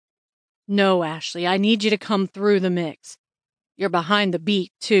No, Ashley, I need you to come through the mix. You're behind the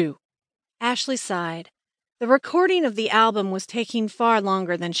beat, too. Ashley sighed. The recording of the album was taking far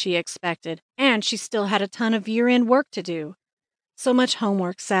longer than she expected, and she still had a ton of year-end work to do. So much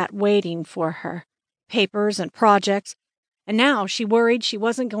homework sat waiting for her. Papers and projects. And now she worried she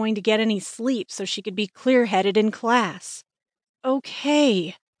wasn't going to get any sleep so she could be clear-headed in class.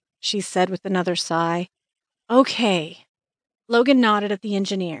 Okay, she said with another sigh. Okay. Logan nodded at the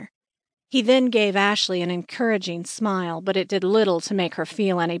engineer. He then gave Ashley an encouraging smile, but it did little to make her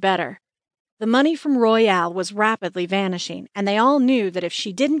feel any better. The money from Royale was rapidly vanishing, and they all knew that if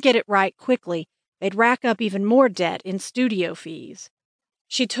she didn't get it right quickly, they'd rack up even more debt in studio fees.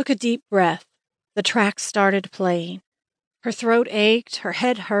 She took a deep breath. The track started playing. Her throat ached, her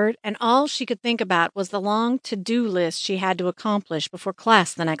head hurt, and all she could think about was the long to-do list she had to accomplish before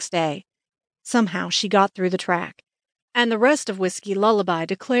class the next day. Somehow she got through the track, and the rest of Whisky Lullaby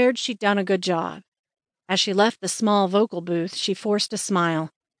declared she'd done a good job. As she left the small vocal booth, she forced a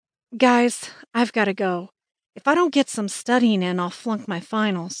smile. Guys, I've got to go. If I don't get some studying in, I'll flunk my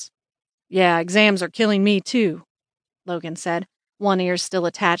finals. Yeah, exams are killing me too, Logan said, one ear still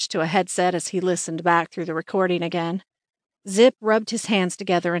attached to a headset as he listened back through the recording again. Zip rubbed his hands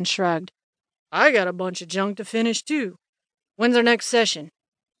together and shrugged. I got a bunch of junk to finish too. When's our next session?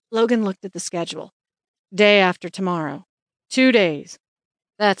 Logan looked at the schedule. Day after tomorrow. 2 days.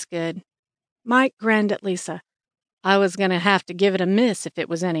 That's good. Mike grinned at Lisa. I was going to have to give it a miss if it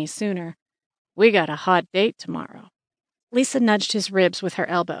was any sooner. We got a hot date tomorrow. Lisa nudged his ribs with her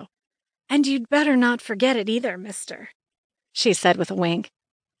elbow. And you'd better not forget it either, mister, she said with a wink.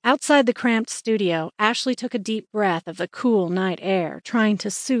 Outside the cramped studio, Ashley took a deep breath of the cool night air, trying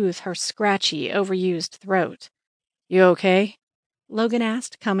to soothe her scratchy, overused throat. You okay? Logan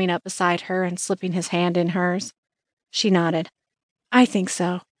asked, coming up beside her and slipping his hand in hers. She nodded. I think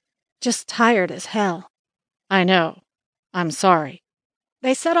so. Just tired as hell. I know. I'm sorry.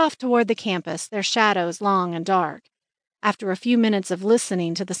 They set off toward the campus, their shadows long and dark. After a few minutes of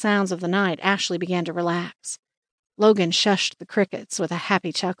listening to the sounds of the night, Ashley began to relax. Logan shushed the crickets with a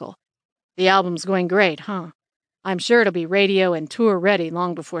happy chuckle. The album's going great, huh? I'm sure it'll be radio and tour ready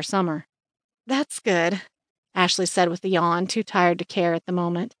long before summer. That's good, Ashley said with a yawn, too tired to care at the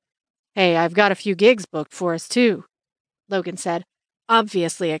moment. Hey, I've got a few gigs booked for us, too, Logan said,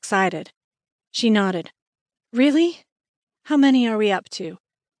 obviously excited. She nodded. Really? How many are we up to?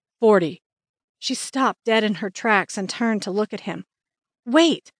 40. She stopped dead in her tracks and turned to look at him.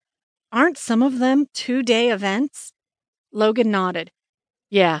 Wait, aren't some of them 2-day events? Logan nodded.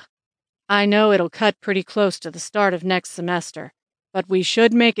 Yeah, I know it'll cut pretty close to the start of next semester, but we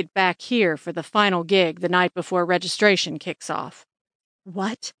should make it back here for the final gig the night before registration kicks off.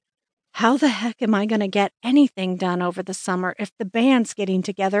 What? How the heck am I going to get anything done over the summer if the band's getting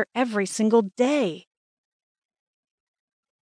together every single day?